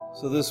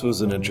So this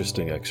was an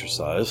interesting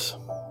exercise.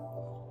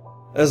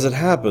 As it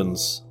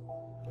happens,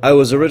 I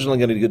was originally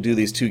going to do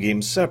these two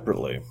games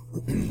separately.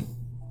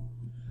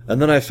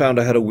 And then I found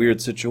I had a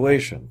weird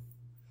situation.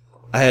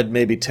 I had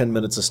maybe 10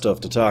 minutes of stuff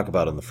to talk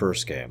about in the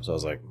first game, so I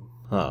was like,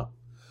 huh.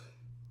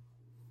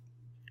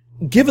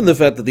 Given the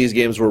fact that these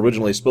games were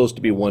originally supposed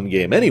to be one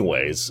game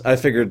anyways, I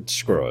figured,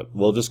 screw it,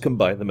 we'll just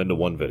combine them into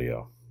one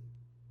video.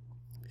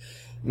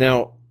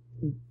 Now,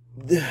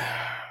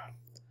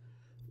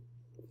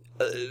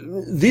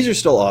 these are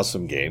still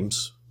awesome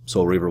games,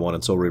 Soul Reaver 1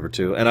 and Soul Reaver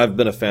 2, and I've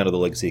been a fan of the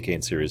Legacy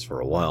Kain series for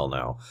a while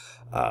now.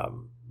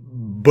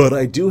 But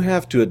I do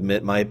have to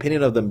admit my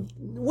opinion of them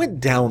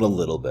went down a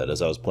little bit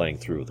as I was playing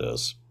through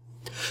this.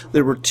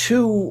 There were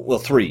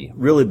three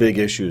really big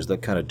issues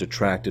that kind of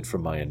detracted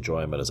from my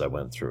enjoyment as I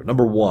went through.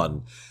 Number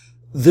one,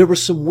 there were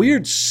some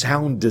weird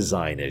sound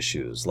design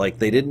issues, like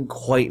they didn't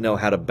quite know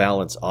how to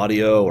balance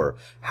audio or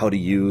how to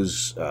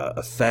use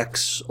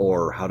effects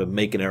or how to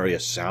make an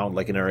area sound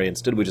like an area.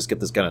 Instead, we just get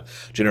this kind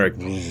of generic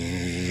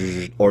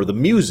or the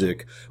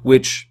music,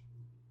 which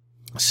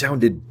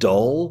sounded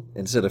dull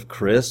instead of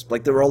crisp.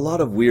 Like there were a lot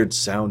of weird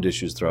sound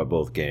issues throughout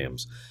both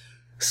games.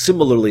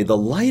 Similarly, the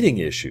lighting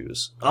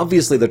issues.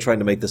 Obviously, they're trying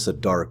to make this a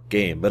dark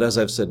game, but as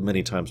I've said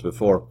many times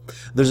before,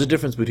 there's a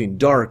difference between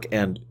dark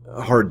and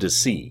hard to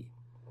see.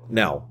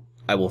 Now,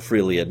 I will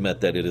freely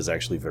admit that it is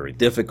actually very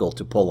difficult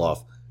to pull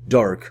off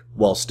dark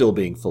while still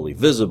being fully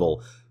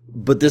visible,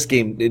 but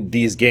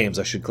these games,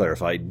 I should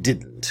clarify,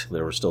 didn't.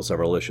 There were still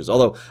several issues,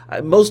 although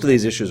most of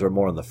these issues are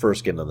more in the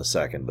first game than the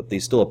second, but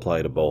these still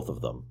apply to both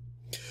of them.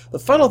 The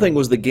final thing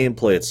was the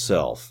gameplay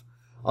itself.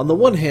 On the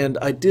one hand,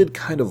 I did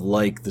kind of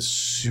like the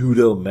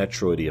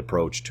pseudo-Metroidy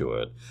approach to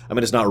it. I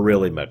mean, it's not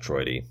really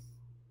Metroidy.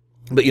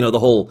 But, the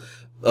whole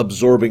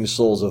absorbing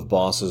souls of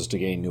bosses to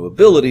gain new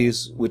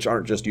abilities, which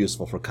aren't just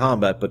useful for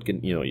combat, but can,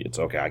 it's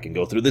okay, I can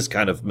go through this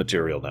kind of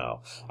material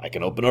now. I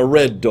can open a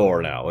red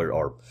door now,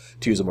 or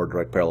to use a more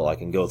direct parallel, I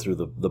can go through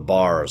the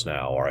bars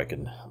now, or I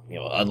can,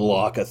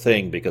 unlock a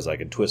thing because I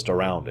can twist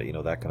around it,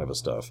 that kind of a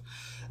stuff.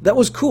 That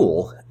was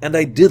cool, and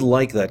I did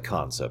like that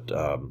concept.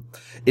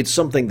 It's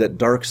something that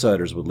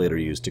Darksiders would later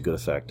use to good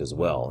effect as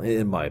well,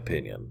 in my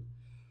opinion.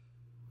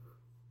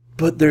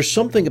 But there's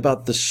something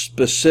about the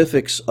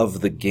specifics of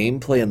the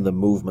gameplay and the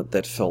movement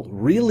that felt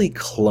really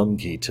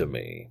clunky to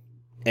me.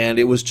 And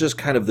it was just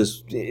kind of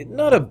this,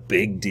 not a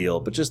big deal,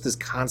 but just this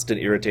constant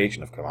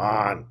irritation of, come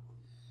on,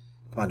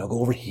 now go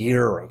over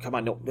here, come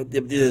on, no.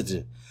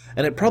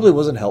 And it probably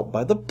wasn't helped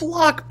by the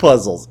block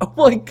puzzles. Oh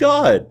my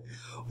god!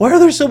 Why are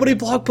there so many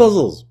block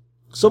puzzles?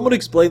 Someone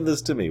explain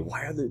this to me.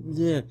 Why are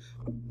there...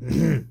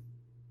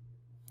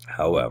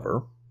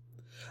 However,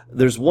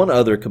 there's one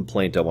other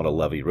complaint I want to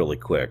levy really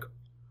quick.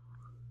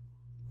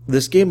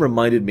 This game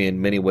reminded me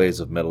in many ways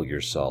of Metal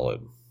Gear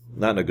Solid.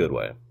 Not in a good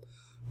way.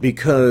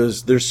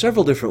 Because there's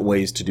several different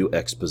ways to do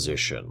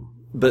exposition,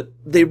 but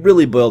they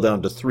really boil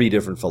down to three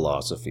different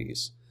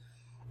philosophies.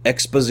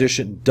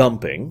 Exposition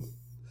dumping,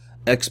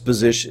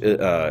 exposition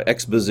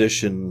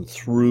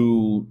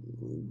through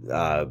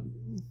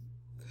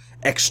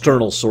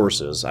external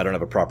sources. I don't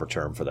have a proper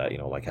term for that,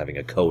 like having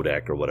a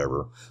codec or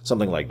whatever,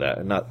 something like that,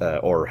 and not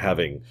or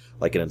having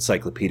like an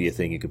encyclopedia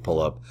thing you could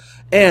pull up,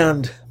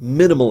 and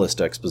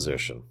minimalist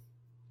exposition.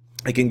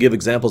 I can give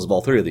examples of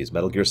all three of these.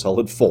 Metal Gear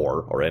Solid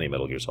 4, or any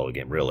Metal Gear Solid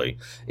game really,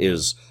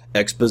 is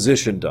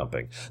exposition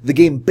dumping. The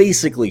game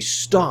basically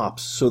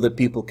stops so that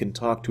people can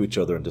talk to each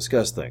other and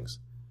discuss things.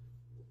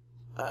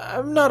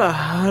 I'm not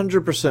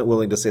 100%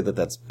 willing to say that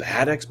that's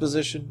bad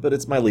exposition, but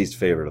it's my least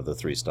favorite of the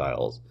three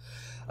styles.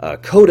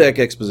 Codec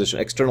exposition,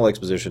 external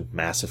exposition,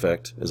 Mass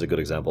Effect is a good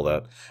example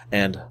of that.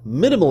 And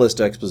minimalist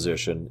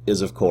exposition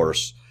is, of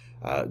course,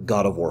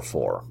 God of War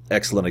 4.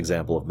 Excellent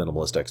example of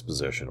minimalist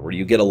exposition, where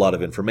you get a lot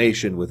of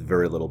information with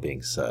very little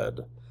being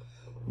said.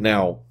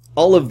 Now,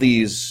 all of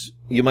these,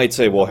 you might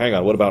say, well, hang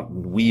on, what about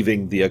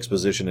weaving the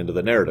exposition into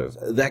the narrative?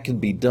 That can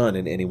be done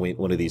in any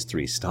one of these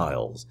three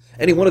styles.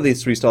 Any one of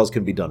these three styles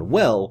can be done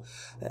well,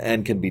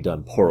 and can be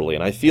done poorly.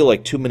 And I feel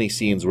like too many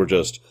scenes were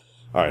just,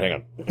 alright, hang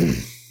on.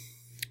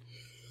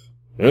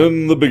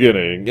 In the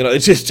beginning, it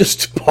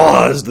just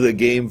paused the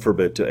game for a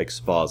bit to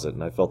exposit,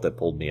 and I felt that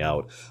pulled me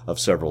out of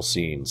several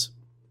scenes.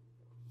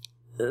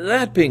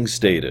 That being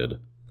stated,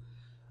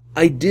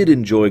 I did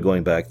enjoy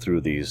going back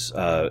through these.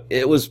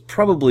 It was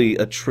probably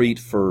a treat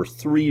for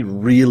three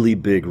really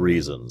big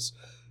reasons.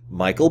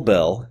 Michael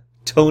Bell,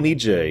 Tony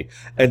Jay,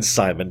 and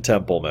Simon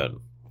Templeman.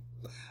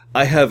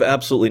 I have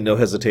absolutely no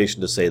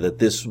hesitation to say that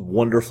this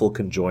wonderful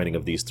conjoining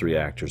of these three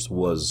actors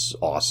was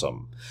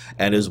awesome,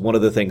 and is one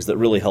of the things that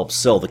really helps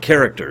sell the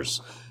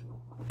characters.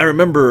 I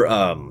remember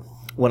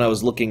when I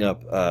was looking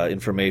up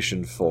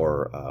information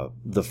for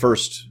the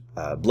first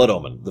Blood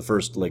Omen, the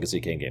first Legacy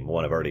Kain game,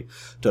 one I've already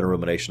done a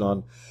rumination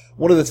on,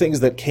 one of the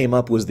things that came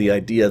up was the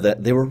idea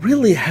that they were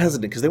really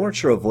hesitant because they weren't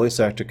sure a voice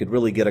actor could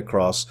really get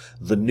across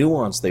the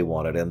nuance they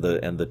wanted and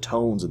the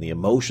tones and the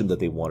emotion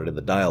that they wanted in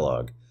the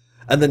dialogue.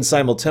 And then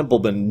Simon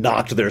Templeman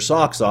knocked their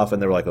socks off,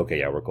 and they were like, okay,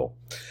 yeah, we're cool.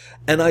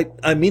 And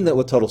I mean that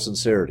with total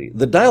sincerity.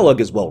 The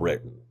dialogue is well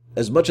written.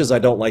 as much as I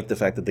don't like the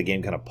fact that the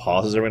game kind of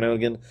pauses every now and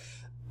again,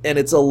 and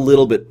it's a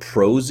little bit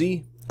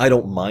prosy, I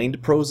don't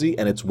mind prosy,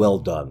 and it's well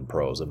done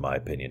prose, in my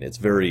opinion. It's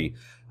very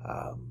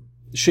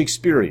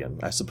Shakespearean,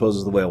 I suppose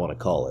is the way I want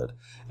to call it.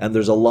 And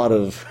there's a lot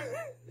of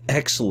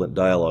excellent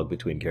dialogue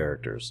between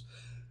characters.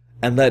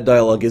 And that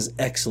dialogue is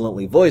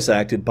excellently voice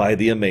acted by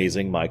the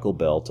amazing Michael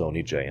Bell,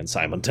 Tony Jay, and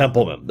Simon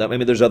Templeman. I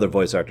mean, there's other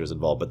voice actors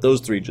involved, but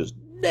those three just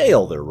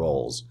nail their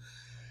roles.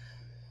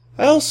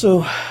 I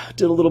also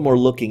did a little more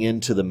looking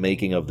into the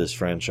making of this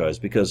franchise,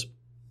 because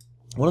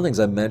one of the things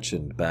I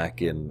mentioned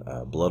back in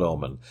Blood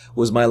Omen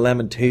was my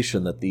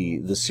lamentation that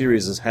the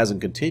series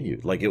hasn't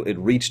continued. Like, it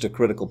reached a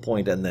critical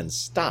point and then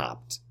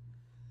stopped.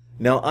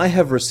 Now, I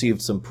have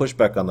received some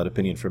pushback on that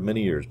opinion for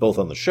many years, both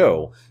on the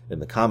show, in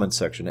the comments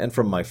section, and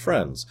from my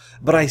friends,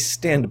 but I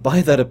stand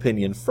by that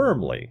opinion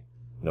firmly.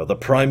 You know, the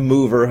prime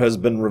mover has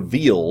been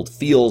revealed,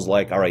 feels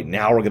like, all right,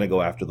 now we're going to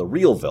go after the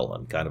real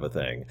villain, kind of a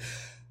thing.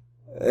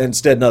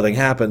 Instead, nothing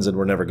happens, and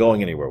we're never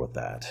going anywhere with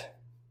that.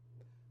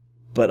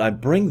 But I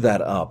bring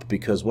that up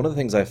because one of the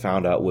things I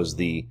found out was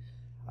the,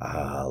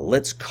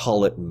 let's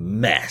call it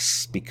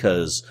mess,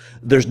 because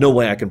there's no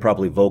way I can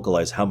properly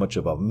vocalize how much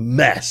of a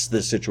mess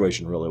this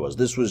situation really was.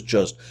 This was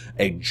just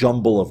a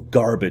jumble of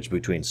garbage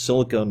between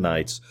Silicon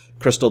Knights,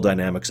 Crystal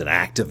Dynamics, and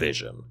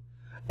Activision.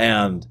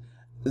 And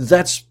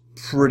that's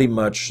pretty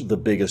much the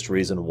biggest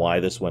reason why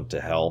this went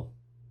to hell.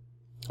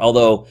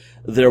 Although,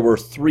 there were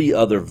 3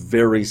 other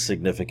very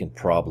significant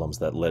problems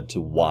that led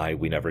to why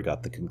we never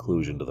got the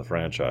conclusion to the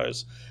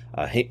franchise.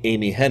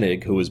 Amy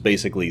Hennig, who is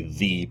basically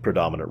the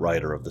predominant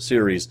writer of the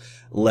series,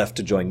 left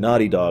to join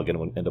Naughty Dog and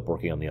would end up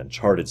working on the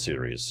Uncharted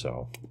series,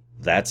 so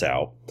that's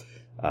out.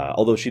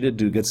 Although she did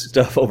do good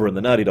stuff over in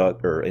the Naughty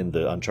Dog, or in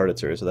the Uncharted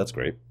series, so that's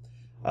great.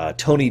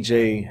 Tony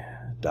Jay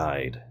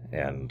died,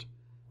 and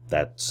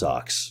that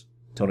sucks.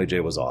 Tony Jay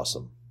was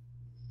awesome.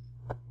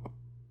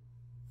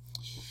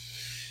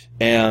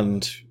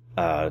 And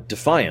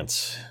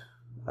Defiance,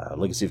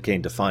 Legacy of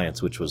Kain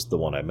Defiance, which was the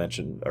one I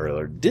mentioned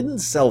earlier, didn't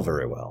sell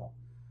very well.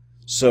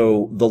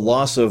 So the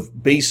loss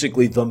of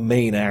basically the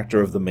main actor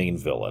of the main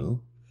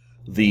villain,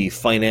 the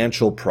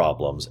financial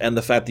problems, and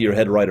the fact that your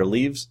head writer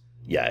leaves,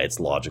 yeah, it's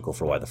logical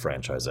for why the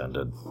franchise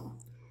ended.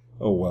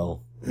 Oh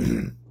well.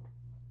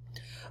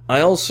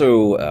 I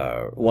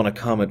also want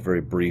to comment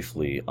very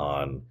briefly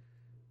on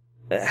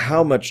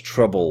how much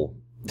trouble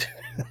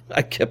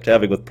I kept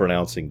having with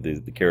pronouncing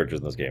the characters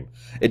in this game.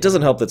 It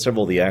doesn't help that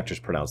several of the actors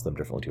pronounce them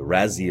differently too.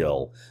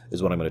 Raziel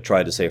is what I'm going to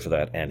try to say for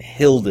that, and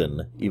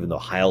Hilden, even though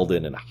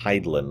Hylden and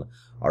Heidlin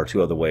are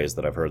 2 other ways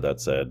that I've heard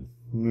that said.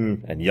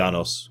 And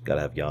Janos,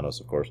 gotta have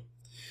Janos, of course.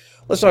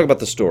 Let's talk about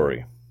the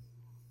story.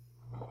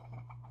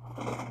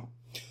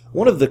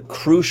 One of the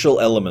crucial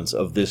elements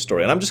of this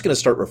story, and I'm just going to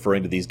start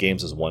referring to these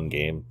games as one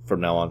game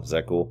from now on, is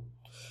that cool?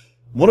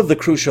 One of the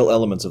crucial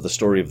elements of the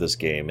story of this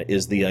game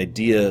is the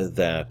idea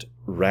that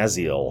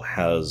Raziel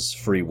has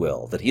free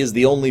will, that he is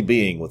the only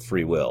being with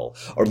free will,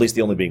 or at least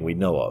the only being we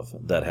know of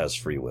that has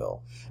free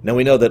will. Now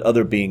we know that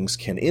other beings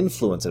can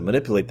influence and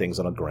manipulate things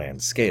on a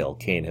grand scale.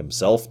 Kain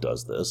himself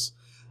does this.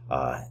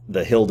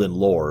 The Hilden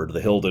Lord,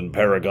 the Hilden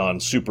Paragon,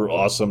 super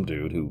awesome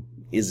dude who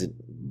isn't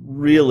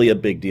really a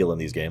big deal in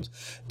these games,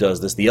 does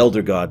this. The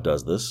Elder God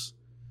does this.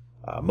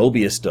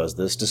 Mobius does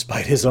this,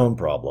 despite his own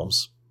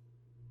problems.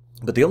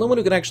 But the only one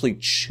who can actually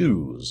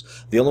choose,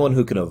 the only one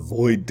who can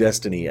avoid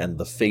destiny and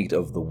the fate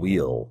of the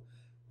wheel,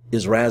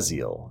 is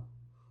Raziel.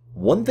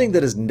 One thing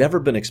that has never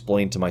been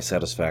explained to my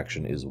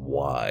satisfaction is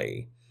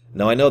why.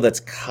 Now, I know that's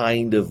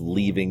kind of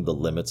leaving the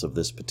limits of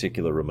this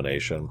particular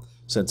rumination,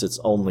 since it's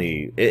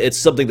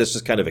something that's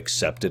just kind of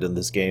accepted in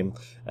this game,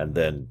 and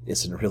then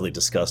isn't really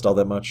discussed all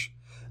that much.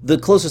 The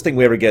closest thing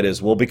we ever get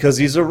is, well, because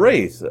he's a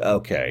wraith.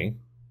 Okay.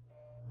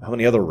 How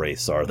many other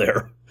wraiths are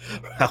there?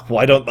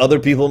 Why don't other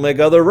people make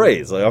other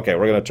wraiths? Like, okay,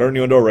 we're going to turn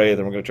you into a wraith,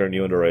 and we're going to turn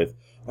you into a wraith.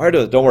 All right,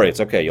 don't worry, it's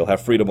okay. You'll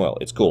have freedom will.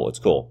 It's cool, it's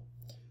cool.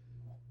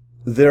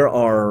 There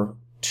are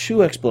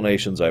 2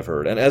 explanations I've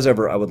heard, and as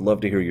ever, I would love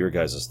to hear your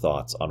guys'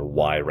 thoughts on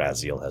why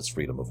Raziel has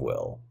freedom of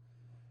will.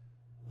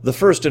 The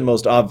first and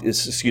most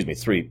obvious,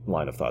 3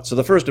 line of thoughts. So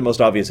the first and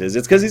most obvious is,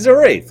 it's because he's a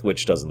wraith,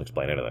 which doesn't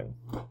explain anything.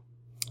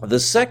 The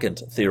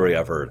second theory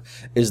I've heard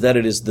is that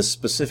it is the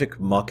specific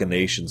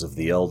machinations of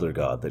the Elder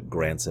God that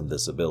grants him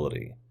this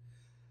ability.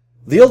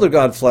 The Elder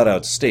God flat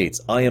out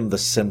states, I am the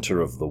center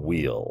of the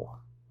wheel.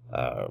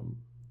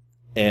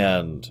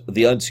 And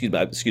the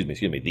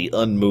the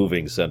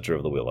unmoving center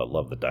of the wheel. I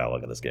love the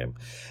dialogue in this game.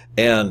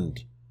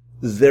 And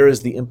there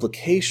is the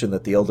implication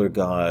that the Elder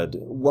God,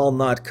 while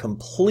not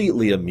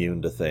completely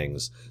immune to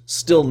things,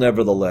 still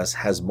nevertheless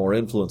has more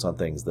influence on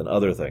things than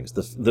other things.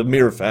 The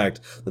mere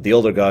fact that the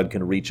Elder God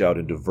can reach out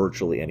into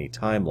virtually any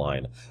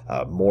timeline,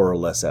 more or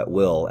less at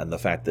will, and the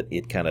fact that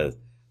it kind of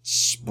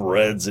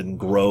spreads and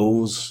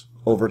grows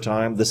over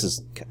time, this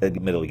is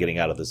admittedly getting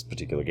out of this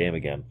particular game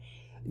again,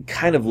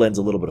 kind of lends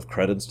a little bit of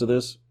credence to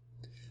this.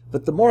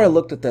 But the more I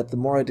looked at that, the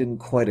more I didn't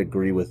quite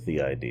agree with the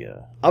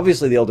idea.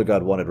 Obviously, the Elder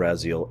God wanted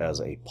Raziel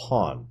as a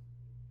pawn,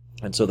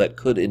 and so that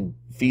could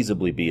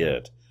feasibly be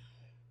it.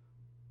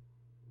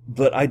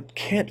 but I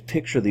can't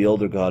picture the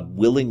Elder God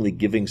willingly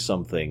giving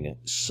something,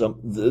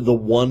 the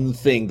one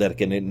thing that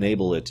can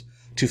enable it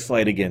to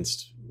fight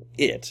against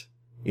it.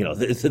 You know,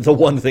 the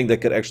one thing that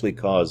could actually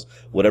cause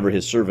whatever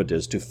his servant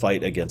is to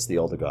fight against the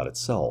Elder God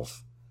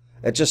itself.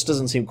 It just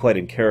doesn't seem quite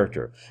in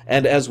character.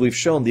 And as we've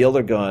shown, the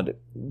Elder God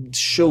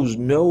shows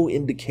no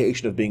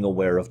indication of being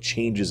aware of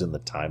changes in the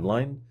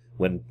timeline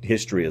when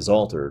history is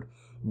altered,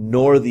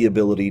 nor the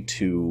ability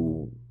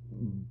to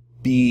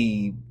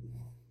be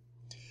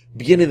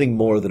anything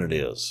more than it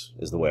is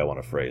the way I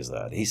want to phrase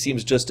that. He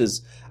seems just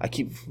as, I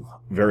keep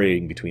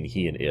varying between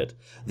he and it.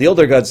 The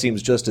Elder God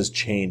seems just as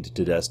chained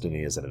to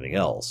destiny as anything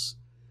else.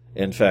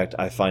 In fact,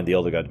 I find the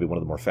Elder God to be one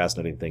of the more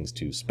fascinating things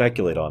to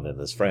speculate on in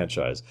this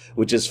franchise,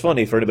 which is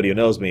funny for anybody who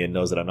knows me and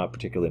knows that I'm not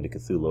particularly into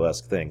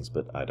Cthulhu-esque things,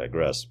 but I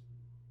digress.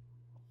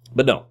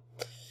 But no.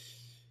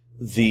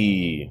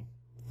 The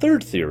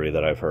third theory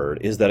that I've heard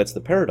is that it's the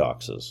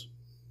paradoxes.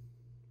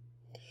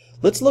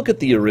 Let's look at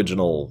the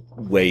original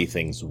way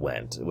things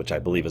went, which I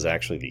believe is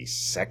actually the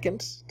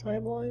second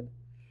timeline?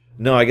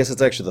 No, I guess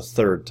it's actually the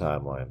third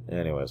timeline.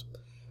 Anyways.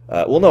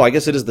 Well, no, I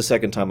guess it is the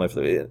second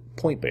timeline.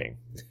 Point being,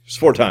 there's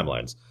 4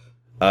 timelines.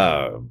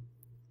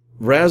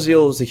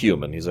 Raziel is a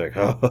human. He's like,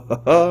 ha, ha,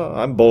 ha, ha,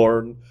 I'm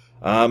born.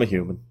 I'm a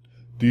human.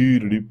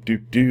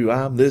 Do-do-do-do-do.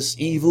 I'm this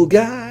evil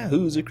guy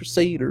who's a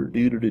crusader.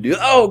 Do-do-do-do.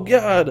 Oh,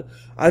 God!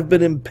 I've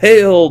been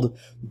impaled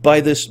by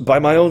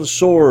my own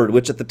sword,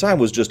 which at the time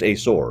was just a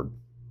sword.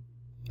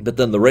 But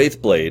then the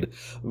Wraith Blade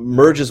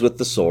merges with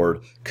the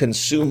sword,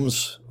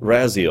 consumes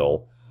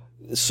Raziel,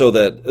 so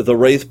that the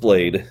Wraith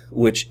Blade,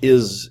 which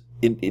is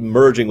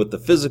merging with the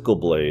physical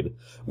blade,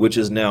 which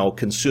is now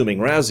consuming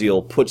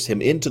Raziel, puts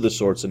him into the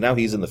sword, so now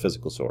he's in the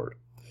physical sword.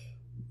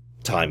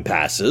 Time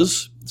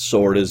passes,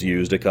 sword is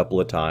used a couple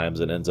of times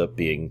and ends up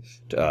being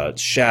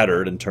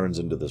shattered and turns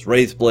into this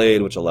Wraith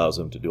Blade, which allows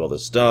him to do all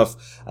this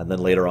stuff, and then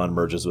later on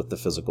merges with the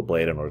physical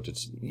blade in order to...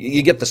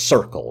 You get the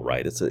circle,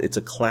 right? It's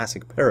a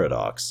classic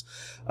paradox.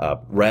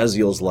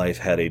 Raziel's life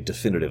had a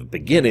definitive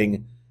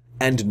beginning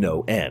and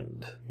no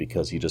end,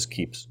 because he just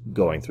keeps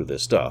going through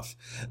this stuff.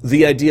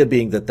 The idea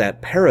being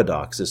that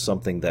paradox is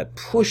something that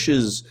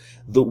pushes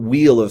the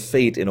wheel of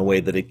fate in a way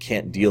that it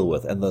can't deal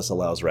with, and thus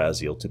allows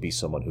Raziel to be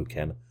someone who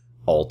can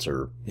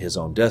alter his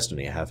own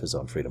destiny, have his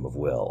own freedom of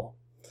will.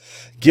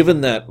 Given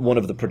that one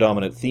of the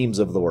predominant themes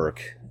of the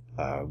work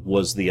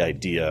was the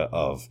idea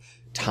of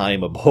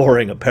time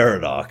abhorring a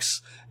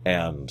paradox,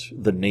 and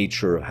the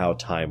nature of how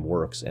time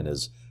works and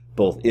is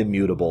both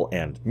immutable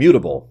and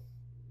mutable,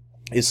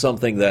 is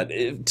something that,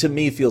 to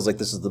me, feels like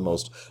this is the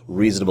most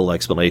reasonable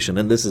explanation,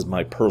 and this is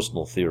my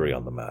personal theory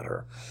on the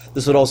matter.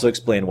 This would also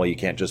explain why you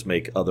can't just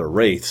make other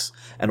wraiths,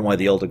 and why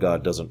the Elder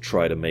God doesn't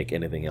try to make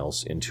anything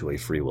else into a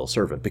free will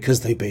servant,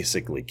 because they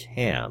basically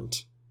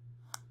can't.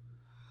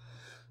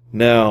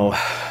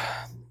 Now,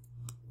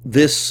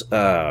 this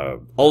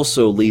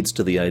also leads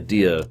to the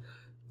idea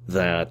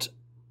that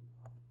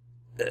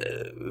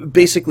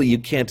basically you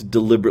can't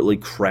deliberately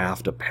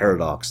craft a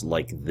paradox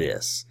like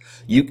this.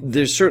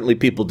 There's certainly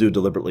people do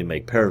deliberately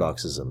make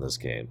paradoxes in this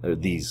game, or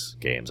these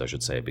games, I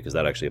should say, because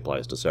that actually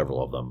applies to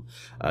several of them.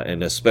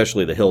 And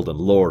especially the Hilden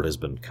Lord has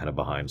been kind of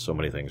behind so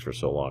many things for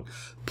so long.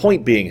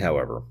 Point being,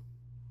 however,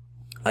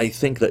 I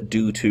think that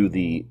due to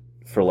the,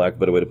 for lack of a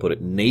better way to put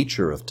it,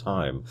 nature of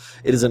time,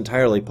 it is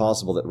entirely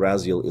possible that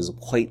Raziel is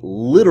quite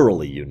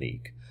literally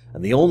unique,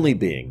 and the only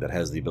being that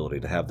has the ability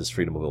to have this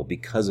freedom of will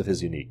because of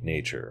his unique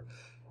nature.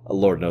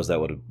 Lord knows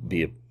that would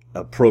be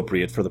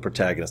appropriate for the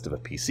protagonist of a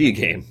PC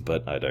game,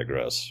 but I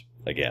digress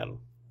again.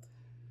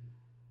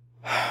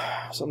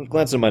 So I'm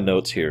glancing at my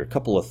notes here. A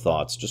couple of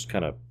thoughts just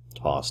kind of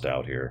tossed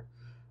out here.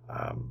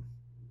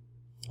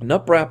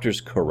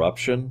 Nupraptor's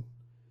corruption.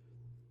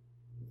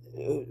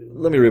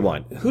 Let me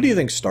rewind. Who do you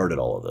think started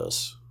all of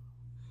this?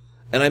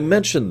 And I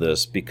mention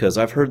this because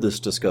I've heard this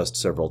discussed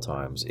several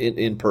times,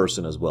 in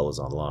person as well as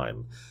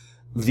online.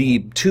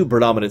 The 2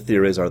 predominant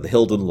theories are the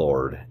Hilden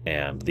Lord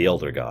and the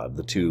Elder God,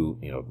 the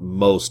 2,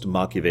 most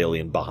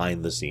Machiavellian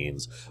behind the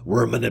scenes.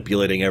 We're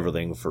manipulating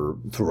everything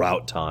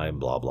throughout time,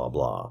 blah, blah,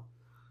 blah.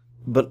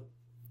 But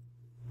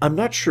I'm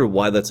not sure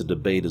why that's a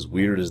debate, as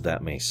weird as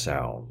that may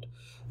sound.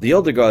 The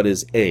Elder God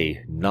is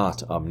A,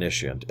 not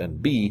omniscient,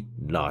 and B,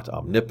 not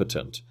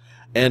omnipotent.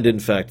 And in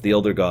fact, the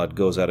Elder God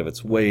goes out of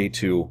its way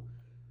to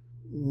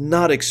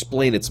not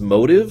explain its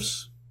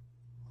motives,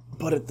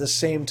 but at the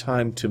same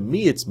time, to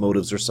me, its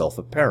motives are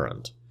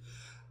self-apparent.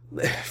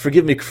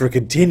 Forgive me for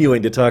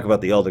continuing to talk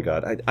about the Elder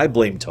God. I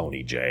blame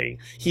Tony J.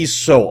 He's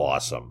so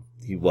awesome.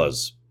 He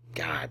was.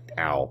 God,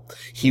 ow.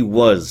 He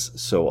was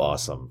so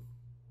awesome.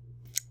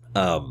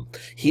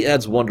 He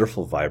adds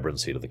wonderful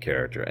vibrancy to the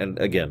character, and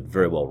again,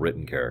 very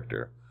well-written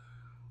character.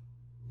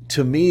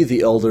 To me,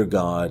 the Elder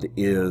God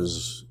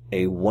is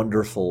a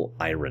wonderful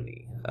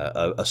irony,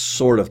 a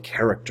sort of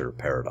character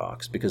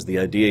paradox, because the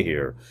idea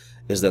here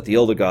is that the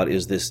Elder God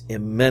is this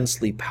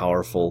immensely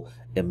powerful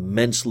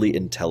immensely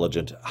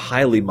intelligent,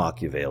 highly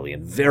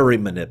Machiavellian, very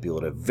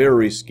manipulative,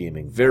 very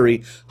scheming,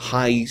 very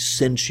high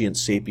sentient,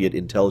 sapient,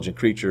 intelligent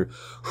creature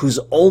whose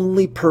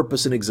only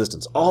purpose in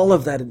existence, all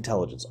of that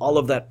intelligence, all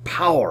of that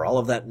power, all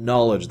of that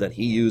knowledge that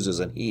he uses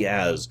and he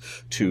has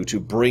to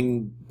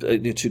bring,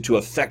 to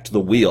affect the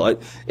wheel.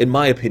 In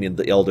my opinion,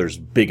 the Elder's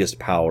biggest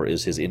power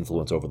is his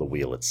influence over the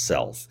wheel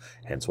itself.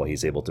 Hence why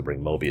he's able to bring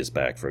Mobius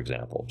back, for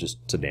example,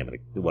 just to name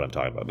it what I'm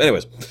talking about.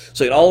 Anyways,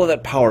 so he had all of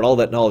that power and all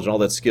that knowledge and all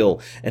that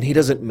skill, and he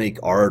doesn't make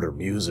art or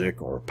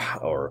music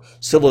or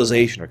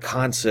civilization or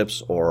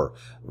concepts or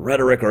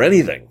rhetoric or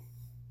anything.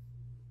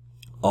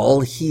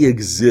 All he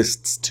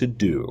exists to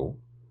do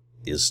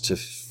is to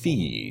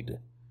feed.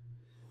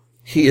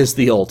 He is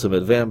the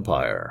ultimate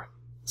vampire.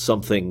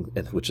 Something,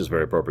 which is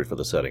very appropriate for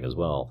the setting as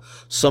well,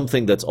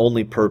 something that's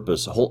only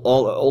purpose,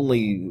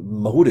 only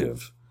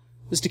motive,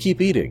 is to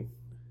keep eating.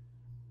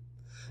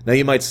 Now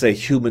you might say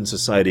human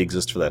society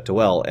exists for that to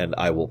well, and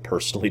I will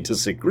personally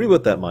disagree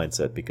with that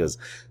mindset because,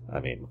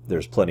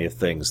 there's plenty of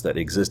things that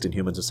exist in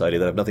human society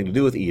that have nothing to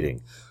do with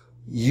eating.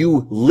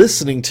 You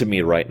listening to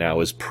me right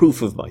now is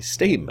proof of my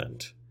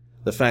statement.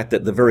 The fact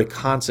that the very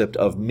concept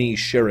of me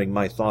sharing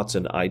my thoughts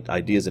and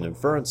ideas and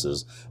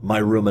inferences, my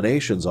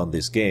ruminations on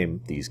these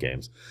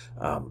games,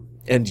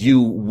 and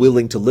you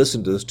willing to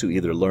listen to this to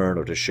either learn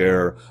or to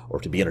share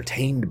or to be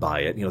entertained by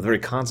it, the very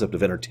concept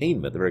of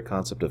entertainment, the very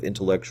concept of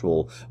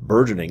intellectual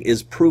burgeoning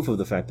is proof of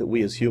the fact that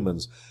we as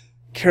humans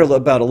care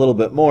about a little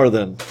bit more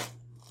than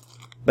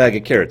bag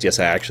of carrots. Yes,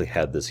 I actually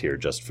had this here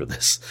just for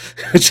this,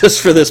 just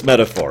for this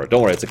metaphor.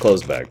 Don't worry, it's a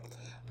closed bag.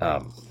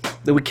 That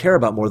we care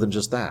about more than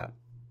just that.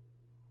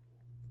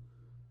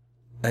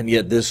 And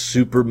yet this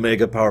super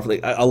mega powerful...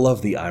 I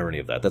love the irony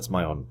of that. That's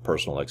my own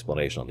personal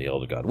explanation on the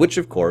Elder God. Which,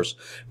 of course,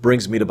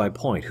 brings me to my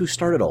point. Who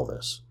started all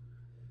this?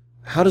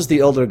 How does the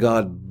Elder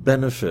God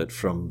benefit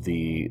from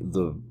the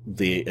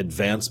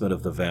advancement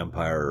of the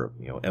vampire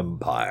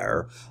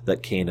empire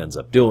that Kain ends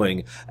up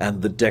doing,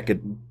 and the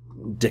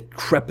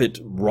decrepit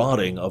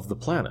rotting of the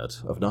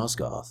planet of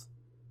Nosgoth?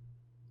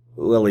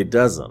 Well, he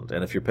doesn't.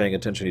 And if you're paying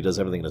attention, he does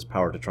everything in his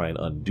power to try and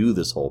undo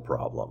this whole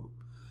problem.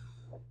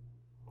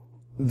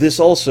 This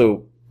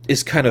also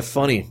is kind of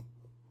funny.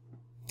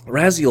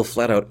 Raziel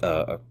flat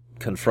out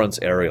confronts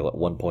Ariel at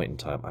one point in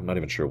time. I'm not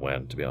even sure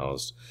when, to be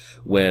honest.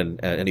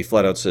 And he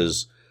flat out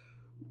says,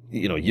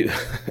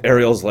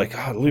 Ariel's like,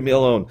 leave me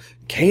alone.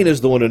 Kain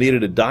is the one who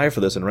needed to die for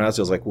this. And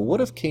Raziel's like, well,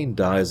 what if Kain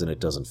dies and it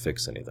doesn't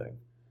fix anything?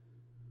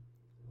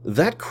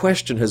 That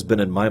question has been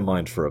in my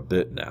mind for a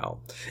bit now.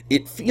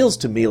 It feels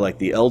to me like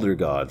the Elder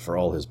God, for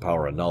all his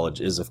power and knowledge,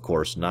 is, of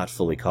course, not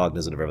fully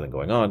cognizant of everything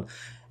going on,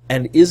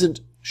 and isn't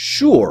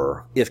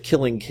sure if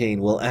killing Kain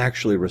will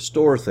actually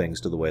restore things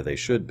to the way they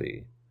should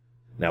be.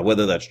 Now,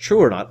 whether that's true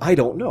or not, I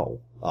don't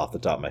know off the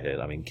top of my head.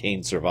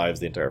 Kain survives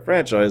the entire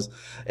franchise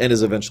and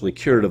is eventually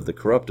cured of the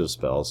corruptive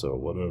spell, so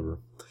whatever.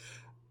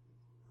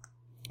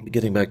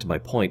 Getting back to my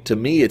point, to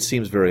me it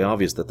seems very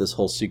obvious that this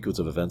whole sequence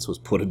of events was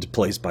put into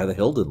place by the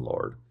Hilden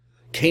Lord.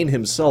 Kain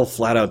himself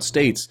flat out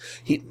states,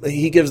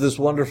 he gives this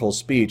wonderful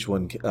speech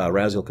when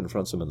Raziel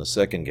confronts him in the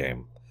second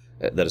game,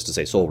 that is to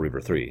say Soul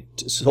Reaver 3.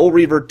 Soul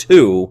Reaver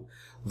 2,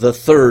 the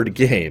third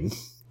game.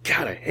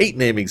 God, I hate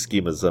naming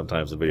schemas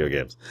sometimes in video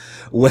games.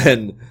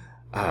 When,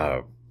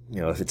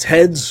 if it's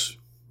heads,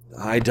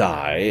 I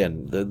die,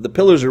 and the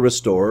pillars are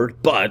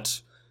restored,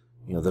 but,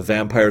 the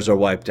vampires are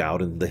wiped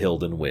out and the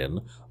Hilden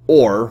win.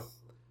 Or,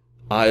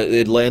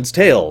 it lands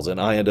tails,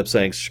 and I end up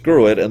saying,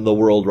 screw it, and the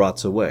world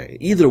rots away.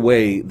 Either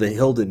way, the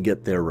Hilden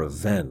get their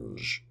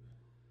revenge.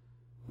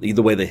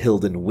 Either way, the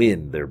Hilden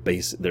win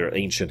their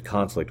ancient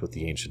conflict with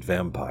the ancient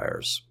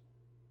vampires.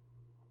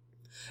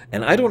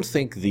 And I don't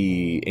think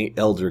the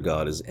Elder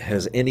God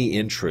has any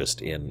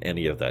interest in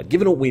any of that.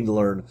 Given what we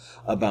learn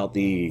about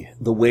the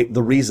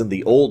reason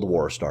the old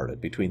war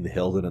started between the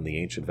Hilden and the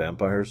ancient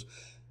vampires,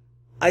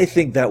 I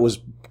think that was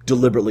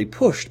deliberately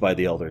pushed by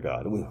the Elder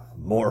God.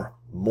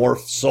 More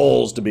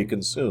souls to be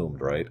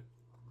consumed, right?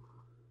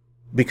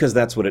 Because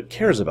that's what it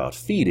cares about,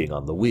 feeding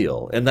on the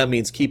wheel. And that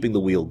means keeping the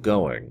wheel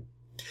going.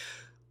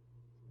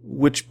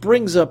 Which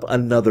brings up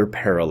another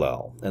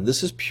parallel, and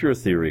this is pure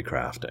theory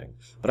crafting.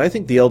 But I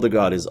think the Elder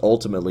God is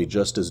ultimately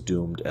just as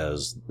doomed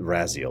as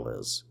Raziel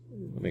is.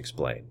 Let me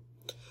explain.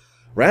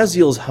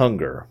 Raziel's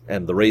hunger,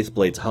 and the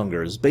Wraithblade's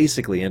hunger, is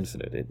basically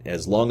infinite.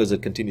 As long as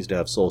it continues to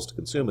have souls to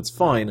consume, it's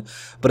fine,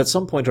 but at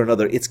some point or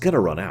another, it's going to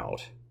run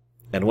out.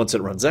 And once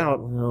it runs out,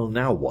 well,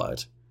 now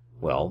what?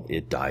 Well,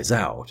 it dies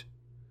out.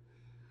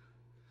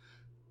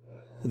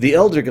 The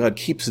Elder God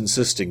keeps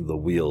insisting the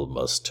wheel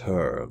must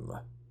turn.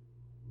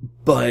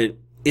 But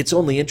it's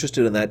only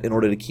interested in that in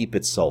order to keep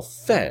itself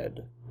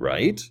fed,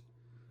 right?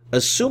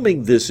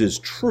 Assuming this is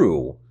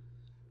true,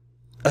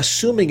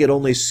 assuming it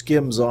only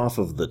skims off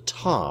of the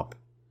top,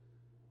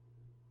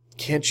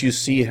 can't you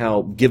see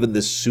how, given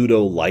this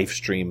pseudo-life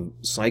stream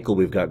cycle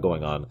we've got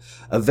going on,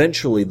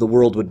 eventually the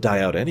world would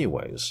die out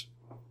anyways?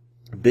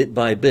 bit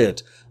by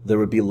bit, there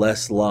would be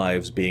less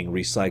lives being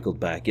recycled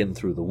back in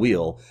through the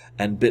wheel,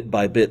 and bit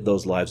by bit,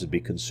 those lives would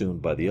be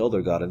consumed by the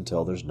Elder God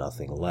until there's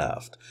nothing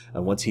left.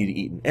 And once he'd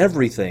eaten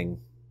everything,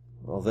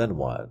 well, then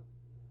what?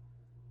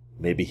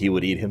 Maybe he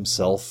would eat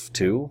himself,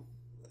 too?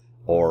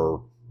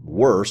 Or,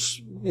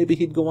 worse, maybe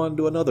he'd go on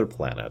to another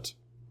planet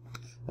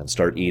and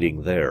start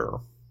eating there.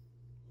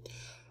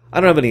 I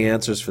don't have any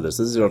answers for this.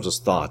 These are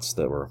just thoughts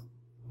that were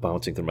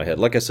bouncing through my head.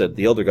 Like I said,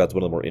 the Elder God's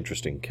one of the more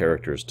interesting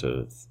characters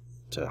to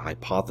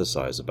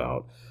hypothesize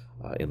about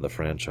in the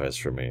franchise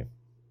for me.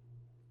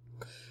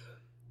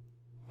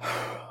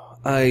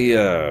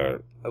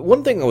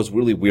 One thing I was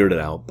really weirded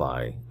out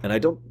by, and I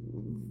don't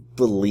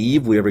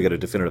believe we ever get a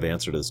definitive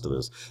answer to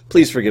this.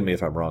 Please forgive me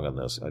if I'm wrong on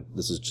this.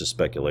 This is just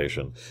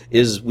speculation.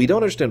 Is we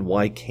don't understand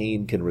why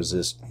Kain can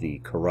resist the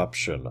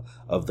corruption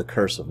of the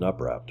curse of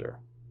Nupraptor.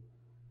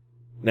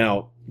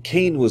 Now,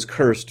 Kain was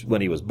cursed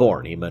when he was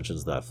born. He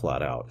mentions that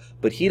flat out.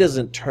 But he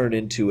doesn't turn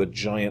into a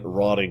giant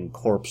rotting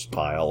corpse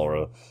pile or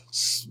a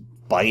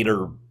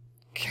spider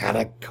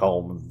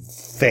catacomb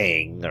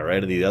thing or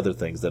any of the other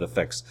things that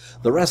affects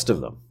the rest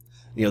of them.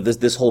 You know,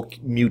 this whole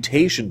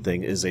mutation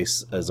thing is a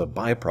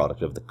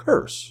byproduct of the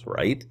curse,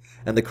 right?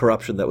 And the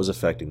corruption that was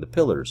affecting the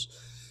pillars.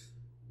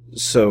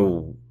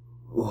 So,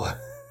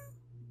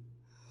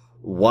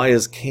 why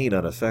is Kain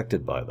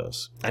unaffected by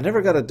this? I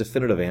never got a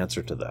definitive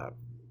answer to that.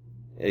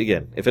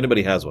 Again, if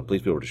anybody has one,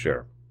 please feel free to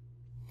share.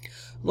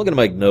 I'm looking at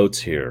my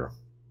notes here.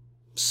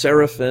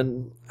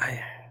 Seraphim.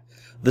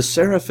 The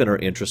Seraphim are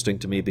interesting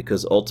to me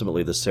because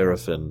ultimately the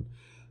Seraphim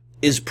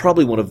is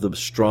probably one of the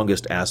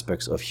strongest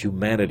aspects of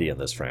humanity in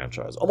this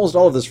franchise. Almost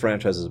all of this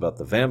franchise is about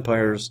the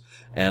vampires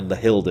and the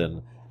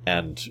Hilden,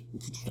 and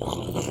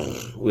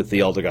with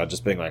the Elder God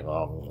just being like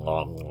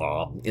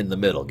in the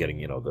middle, getting,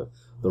 you know, the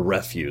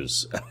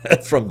refuse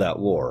from that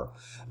war.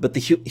 But the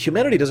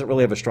humanity doesn't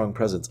really have a strong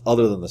presence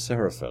other than the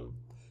Seraphim.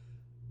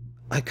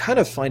 I kind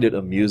of find it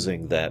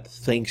amusing that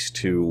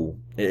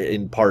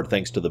in part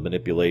thanks to the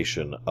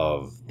manipulation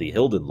of the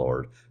Hilden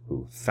Lord,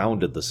 who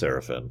founded the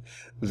Seraphim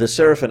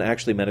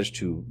actually managed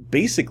to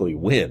basically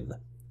win.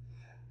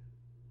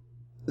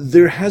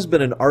 There has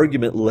been an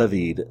argument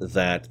levied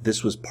that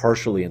this was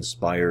partially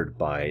inspired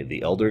by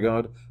the Elder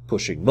God,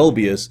 pushing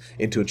Mobius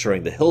into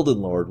ensuring the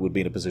Hilden Lord would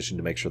be in a position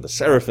to make sure the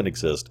Seraphim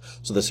exist,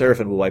 so the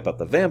Seraphim would wipe out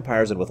the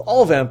vampires, and with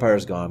all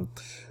vampires gone,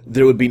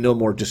 there would be no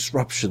more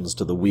disruptions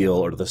to the wheel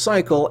or to the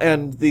cycle,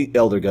 and the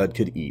Elder God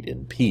could eat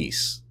in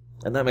peace.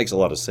 And that makes a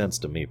lot of sense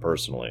to me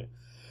personally.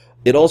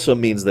 It also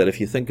means that if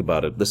you think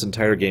about it, this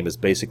entire game is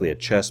basically a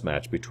chess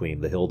match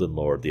between the Hilden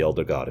Lord, the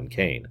Elder God, and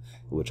Kain,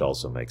 which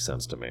also makes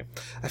sense to me.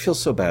 I feel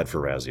so bad for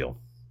Raziel.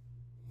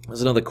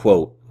 There's another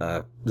quote.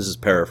 This is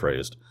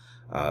paraphrased.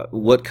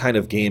 What kind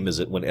of game is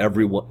it when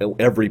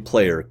every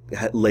player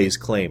lays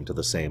claim to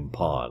the same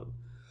pawn?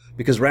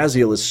 Because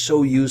Raziel is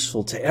so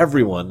useful to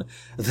everyone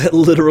that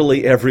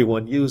literally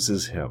everyone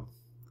uses him.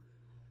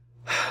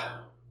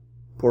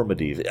 Poor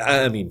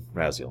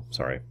Raziel,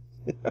 sorry.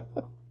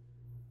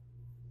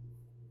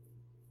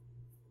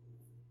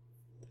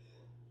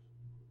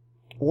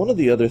 One of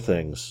the other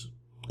things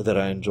that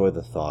I enjoy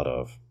the thought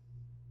of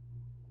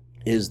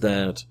is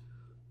that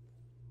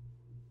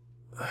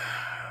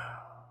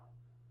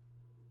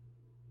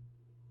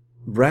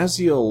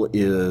Raziel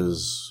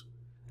is,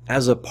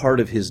 as a part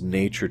of his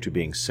nature to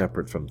being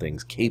separate from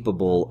things,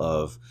 capable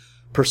of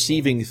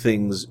perceiving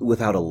things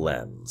without a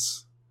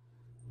lens.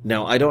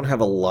 Now, I don't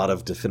have a lot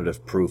of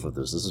definitive proof of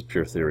this. This is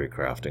pure theory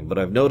crafting. But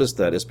I've noticed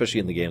that,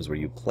 especially in the games where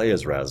you play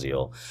as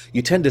Raziel,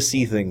 you tend to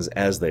see things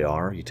as they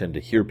are. You tend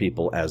to hear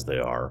people as they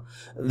are.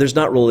 There's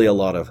not really a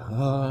lot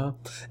of,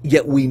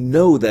 Yet we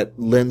know that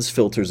lens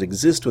filters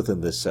exist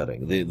within this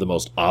setting. The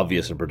most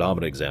obvious and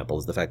predominant example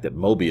is the fact that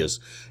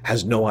Mobius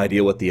has no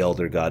idea what the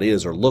Elder God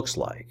is or looks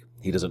like.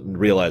 He doesn't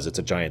realize it's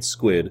a giant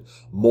squid,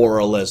 more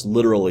or less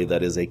literally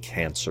that is a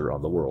cancer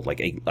on the world, like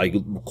a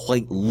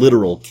quite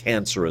literal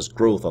cancerous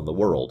growth on the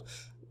world,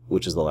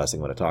 which is the last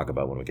thing I'm going to talk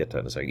about when we get to it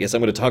in a second. Yes,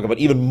 I'm going to talk about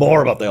even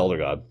more about the Elder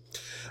God.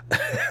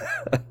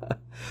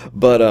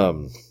 But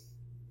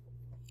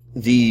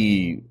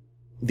the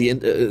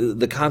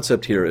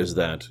concept here is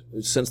that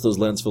since those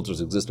lens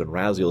filters exist and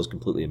Raziel is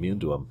completely immune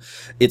to them,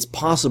 it's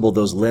possible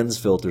those lens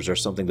filters are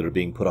something that are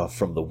being put off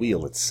from the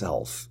wheel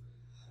itself.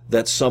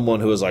 That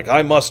someone who is like,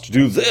 I must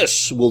do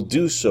this, will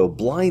do so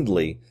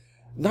blindly,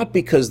 not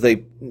because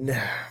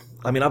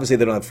obviously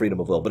they don't have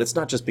freedom of will, but it's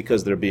not just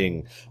because they're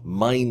being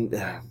I'm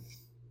trying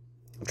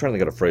to think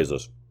how to phrase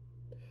this.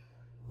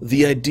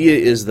 The idea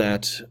is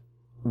that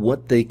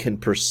what they can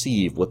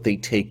perceive, what they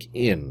take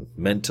in,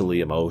 mentally,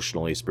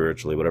 emotionally,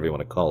 spiritually, whatever you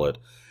want to call it,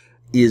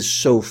 is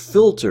so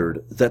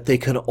filtered that they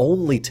can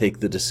only take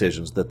the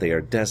decisions that they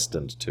are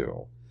destined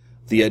to.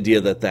 The idea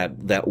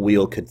that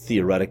wheel could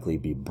theoretically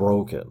be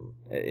broken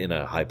in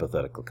a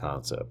hypothetical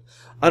concept.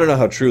 I don't know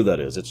how true that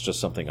is. It's just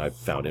something I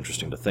found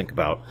interesting to think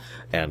about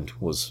and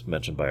was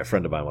mentioned by a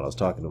friend of mine when I was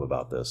talking to him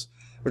about this.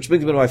 Which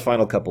brings me to my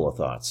final couple of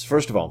thoughts.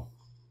 First of all,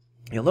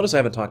 you'll notice I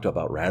haven't talked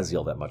about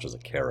Raziel that much as a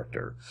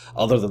character,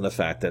 other than the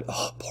fact that,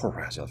 poor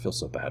Raziel, I feel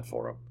so bad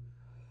for him.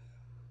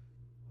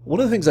 One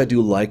of the things I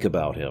do like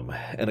about him,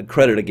 and a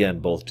credit again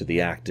both to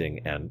the acting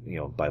and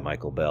by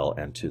Michael Bell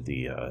and to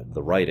the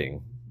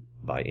writing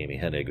by Amy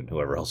Hennig and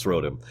whoever else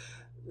wrote him,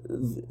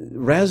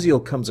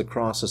 Raziel comes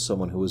across as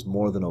someone who is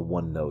more than a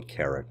one-note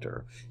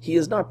character. He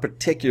is not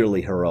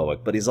particularly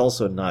heroic, but he's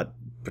also not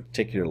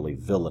particularly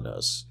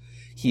villainous.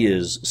 He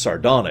is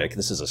sardonic.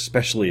 This is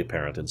especially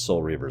apparent in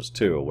Soul Reavers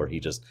 2, where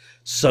he just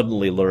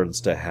suddenly learns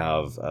to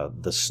have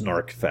the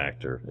snark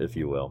factor, if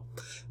you will.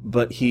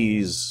 But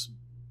he's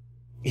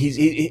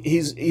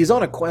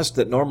on a quest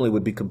that normally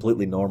would be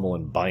completely normal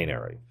and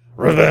binary.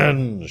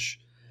 Revenge!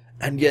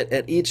 And yet,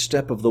 at each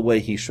step of the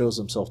way, he shows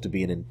himself to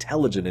be an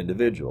intelligent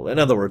individual. In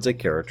other words, a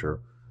character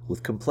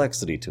with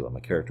complexity to him,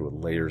 a character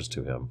with layers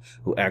to him,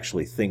 who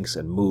actually thinks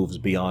and moves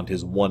beyond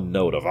his one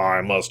note of,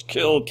 I must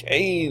kill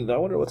Kain! I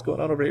wonder what's going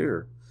on over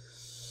here.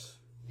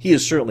 He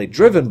is certainly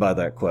driven by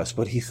that quest,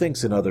 but he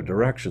thinks in other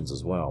directions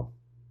as well.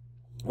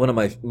 One of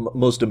my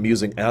most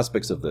amusing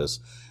aspects of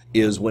this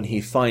is when he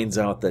finds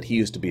out that he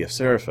used to be a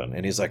Seraphim,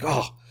 and he's like,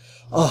 oh,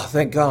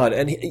 thank God.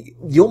 And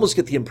you almost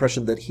get the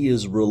impression that he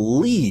is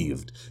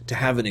relieved to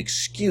have an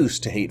excuse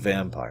to hate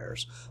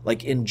vampires.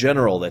 Like, in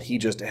general, that he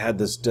just had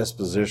this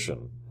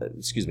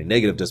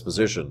negative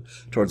disposition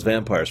towards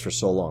vampires for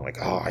so long. Like,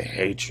 oh, I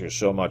hate you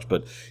so much.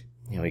 But,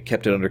 he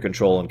kept it under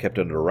control and kept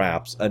it under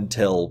wraps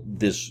until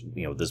this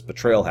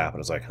betrayal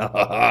happened. It's like, ha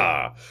ha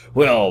ha,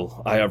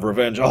 well, I have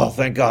revenge. Oh,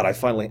 thank God, I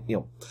finally,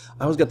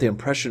 I always got the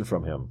impression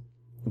from him,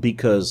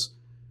 because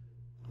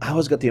I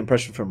always got the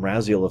impression from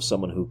Raziel of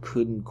someone who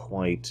couldn't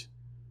quite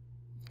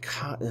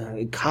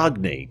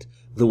cognate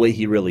the way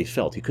he really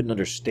felt. He couldn't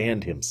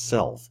understand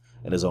himself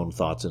and his own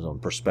thoughts, his own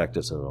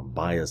perspectives, his own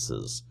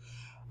biases.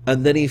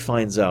 And then he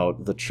finds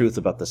out the truth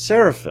about the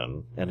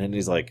Seraphim, and then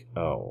he's like,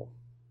 oh,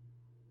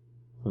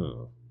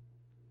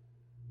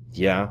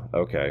 yeah,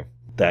 okay,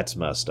 that's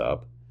messed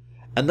up.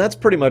 And that's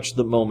pretty much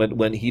the moment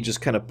when he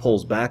just kind of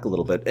pulls back a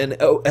little bit. And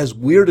as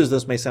weird as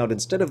this may sound,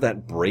 instead of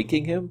that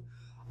breaking him,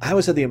 I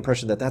always had the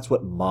impression that that's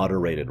what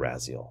moderated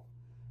Raziel.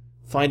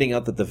 Finding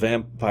out that the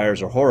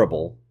vampires are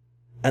horrible,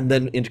 and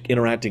then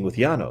interacting with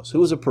Janos, who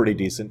was a pretty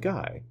decent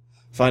guy.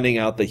 Finding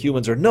out that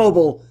humans are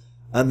noble,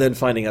 and then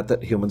finding out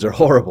that humans are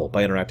horrible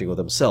by interacting with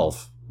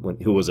himself,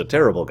 who was a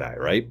terrible guy,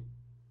 right?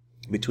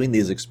 Between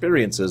these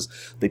experiences,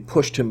 they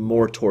pushed him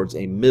more towards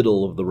a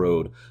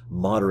middle-of-the-road,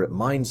 moderate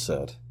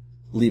mindset,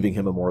 leaving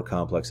him a more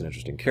complex and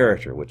interesting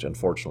character, which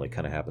unfortunately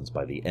kind of happens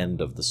by the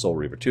end of the Soul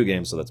Reaver 2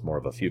 game, so that's more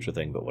of a future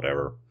thing, but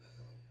whatever.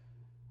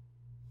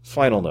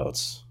 Final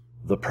notes.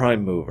 The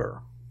Prime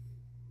Mover.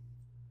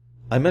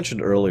 I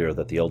mentioned earlier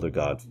that the Elder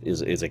God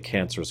is a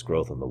cancerous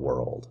growth in the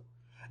world,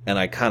 and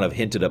I kind of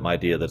hinted at my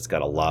idea that it's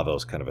got a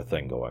Lavos kind of a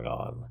thing going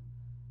on.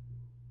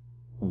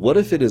 What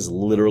if it is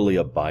literally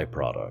a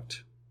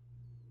byproduct?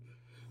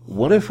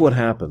 What if what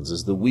happens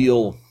is the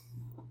wheel,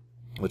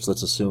 which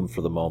let's assume for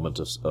the moment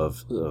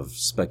of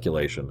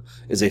speculation,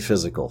 is a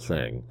physical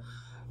thing?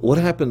 What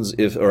happens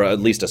if, or at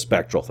least a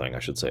spectral thing, I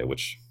should say,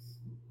 which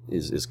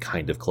is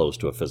kind of close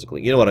to a physical,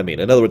 you know what I mean?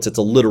 In other words, it's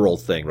a literal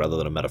thing rather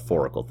than a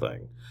metaphorical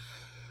thing.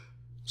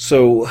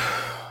 So,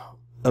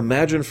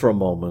 imagine for a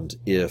moment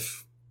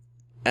if,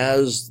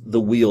 as the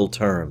wheel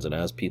turns and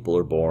as people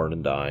are born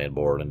and die and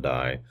born and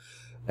die,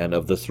 and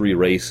of the three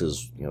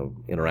races,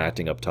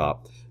 interacting up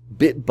top,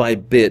 bit by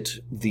bit,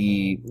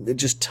 the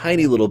just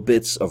tiny little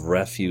bits of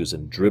refuse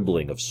and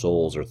dribbling of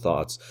souls or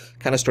thoughts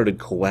kind of started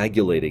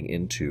coagulating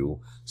into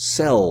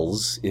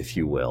cells, if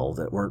you will,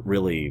 that weren't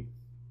really,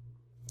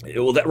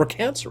 that were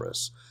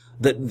cancerous.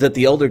 That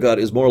the Elder God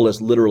is more or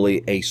less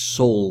literally a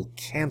soul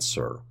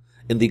cancer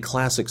in the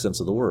classic sense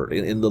of the word,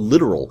 in the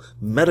literal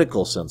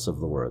medical sense of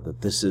the word,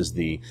 that this is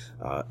the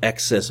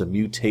excess of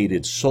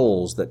mutated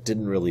souls that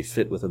didn't really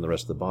fit within the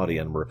rest of the body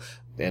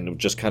and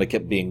just kind of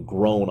kept being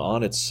grown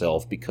on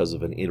itself because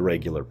of an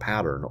irregular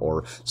pattern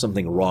or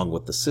something wrong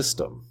with the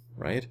system,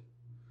 right?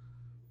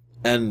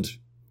 And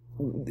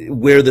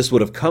where this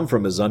would have come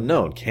from is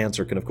unknown.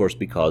 Cancer can, of course,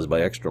 be caused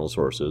by external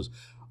sources,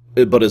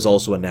 but is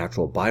also a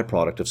natural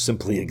byproduct of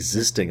simply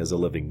existing as a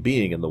living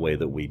being in the way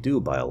that we do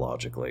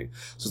biologically.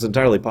 So it's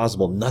entirely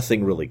possible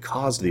nothing really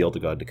caused the Elder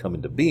God to come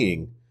into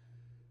being,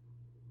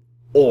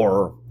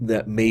 or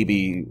that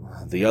maybe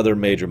the other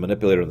major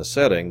manipulator in the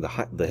setting,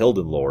 the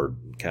Hilden Lord,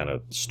 kind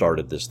of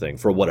started this thing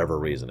for whatever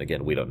reason.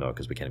 Again, we don't know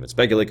because we can't even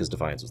speculate because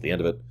Defiance was the end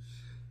of it.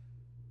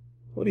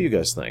 What do you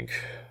guys think?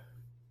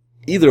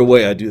 Either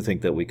way, I do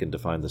think that we can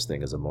define this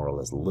thing as a more or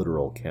less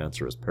literal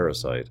cancerous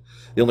parasite.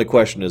 The only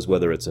question is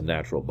whether it's a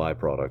natural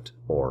byproduct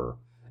or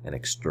an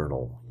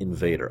external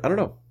invader. I don't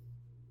know.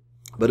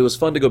 But it was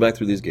fun to go back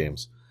through these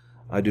games.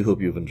 I do hope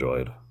you've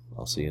enjoyed.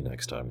 I'll see you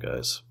next time,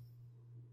 guys.